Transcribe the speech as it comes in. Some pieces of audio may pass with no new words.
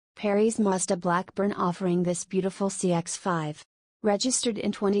Perry's Mazda Blackburn offering this beautiful CX-5. Registered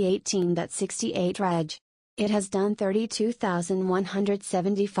in 2018. That 68 reg. It has done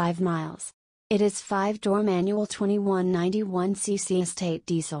 32,175 miles. It is 5-door manual 2191cc estate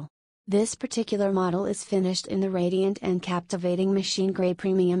diesel. This particular model is finished in the radiant and captivating machine gray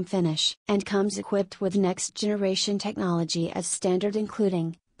premium finish and comes equipped with next generation technology as standard,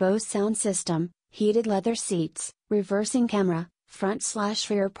 including Bose sound system, heated leather seats, reversing camera,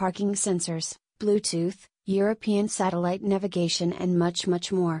 front/rear parking sensors, Bluetooth, European satellite navigation, and much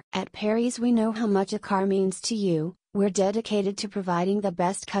more. At Perry's, we know how much a car means to you. We're dedicated to providing the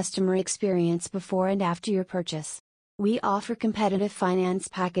best customer experience before and after your purchase. We offer competitive finance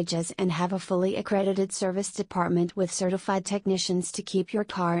packages and have a fully accredited service department with certified technicians to keep your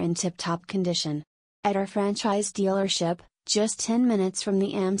car in tip-top condition. At our franchise dealership, just 10 minutes from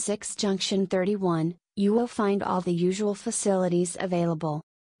the M6 Junction 31, you will find all the usual facilities available.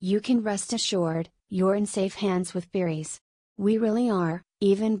 You can rest assured, you're in safe hands with Perry's. We really are,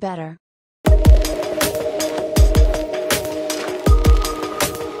 even better.